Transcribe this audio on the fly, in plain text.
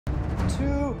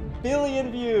2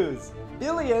 billion views.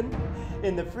 Billion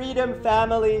in the Freedom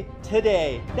family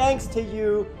today. Thanks to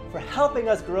you for helping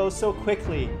us grow so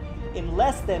quickly. In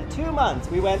less than 2 months,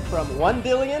 we went from 1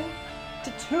 billion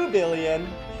to 2 billion,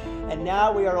 and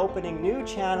now we are opening new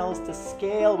channels to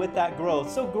scale with that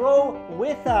growth. So grow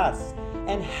with us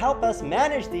and help us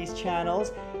manage these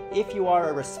channels if you are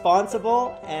a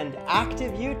responsible and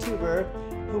active YouTuber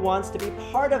who wants to be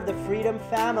part of the Freedom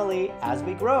family as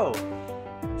we grow.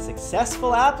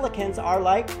 Successful applicants are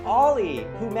like Ollie,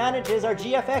 who manages our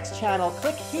GFX channel.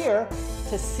 Click here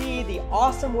to see the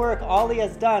awesome work Ollie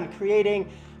has done creating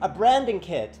a branding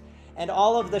kit and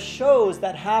all of the shows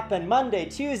that happen Monday,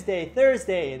 Tuesday,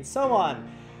 Thursday, and so on.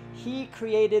 He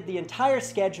created the entire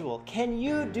schedule. Can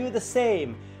you do the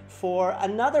same for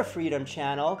another Freedom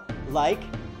channel like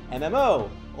MMO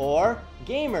or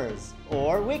Gamers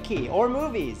or Wiki or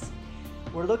Movies?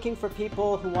 We're looking for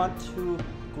people who want to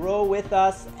grow with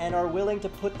us and are willing to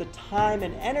put the time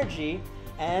and energy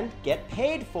and get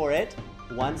paid for it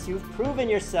once you've proven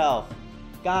yourself.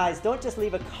 Guys, don't just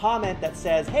leave a comment that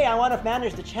says, hey, I want to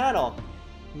manage the channel.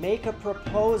 Make a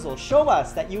proposal. Show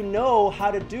us that you know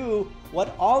how to do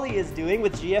what Ollie is doing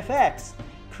with GFX.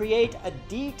 Create a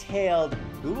detailed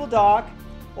Google Doc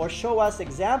or show us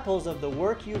examples of the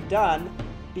work you've done,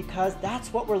 because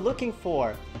that's what we're looking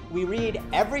for. We read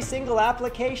every single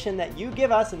application that you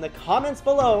give us in the comments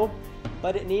below,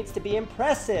 but it needs to be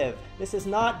impressive. This is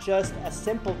not just a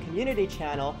simple community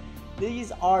channel.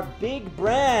 These are big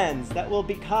brands that will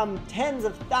become tens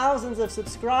of thousands of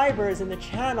subscribers in the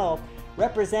channel,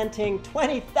 representing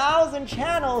 20,000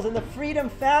 channels in the Freedom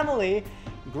family,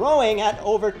 growing at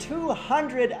over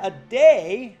 200 a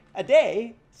day,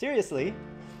 seriously.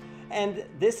 And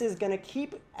this is going to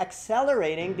keep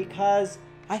accelerating because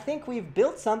I think we've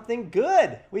built something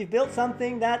good. We've built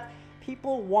something that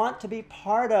people want to be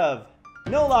part of.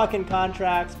 No lock-in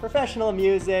contracts, professional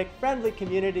music, friendly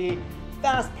community,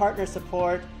 fast partner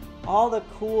support, all the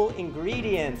cool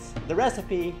ingredients, the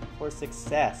recipe for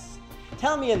success.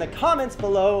 Tell me in the comments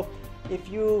below if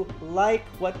you like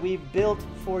what we've built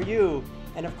for you.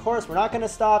 And of course, we're not going to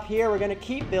stop here. We're going to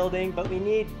keep building, but we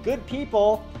need good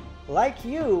people like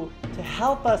you to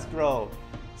help us grow.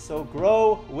 So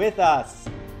grow with us.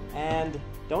 And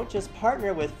don't just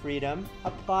partner with Freedom,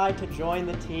 apply to join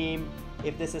the team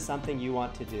if this is something you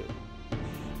want to do.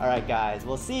 All right, guys,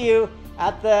 we'll see you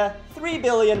at the 3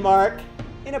 billion mark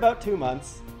in about 2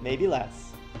 months, maybe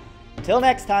less. Till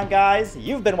next time, guys,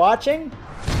 you've been watching.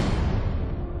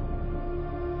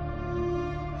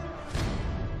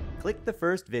 Click the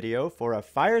first video for a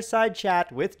fireside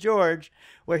chat with George,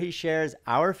 where he shares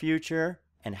our future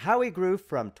and how he grew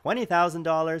from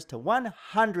 $20,000 to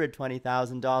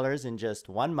 $120,000 in just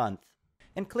 1 month.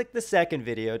 And click the second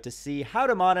video to see how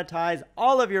to monetize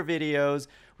all of your videos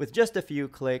with just a few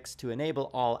clicks to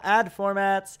enable all ad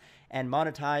formats and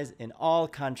monetize in all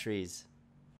countries.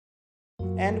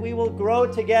 And we will grow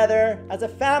together as a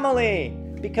family,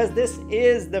 because this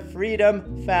is the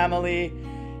Freedom family.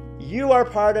 You are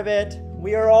part of it,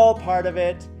 we are all part of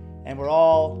it, and we're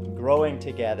all growing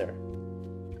together.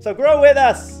 So grow with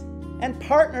us and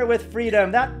partner with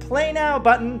Freedom. That Play Now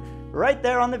button right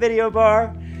there on the video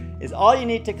bar is all you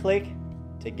need to click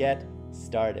to get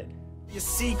started. Your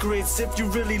secrets, if you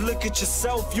really look at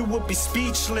yourself, you would be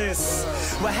speechless.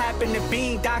 What happened to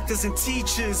being doctors and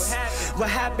teachers? What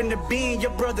happened to being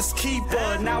your brother's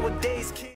keeper? Nowadays,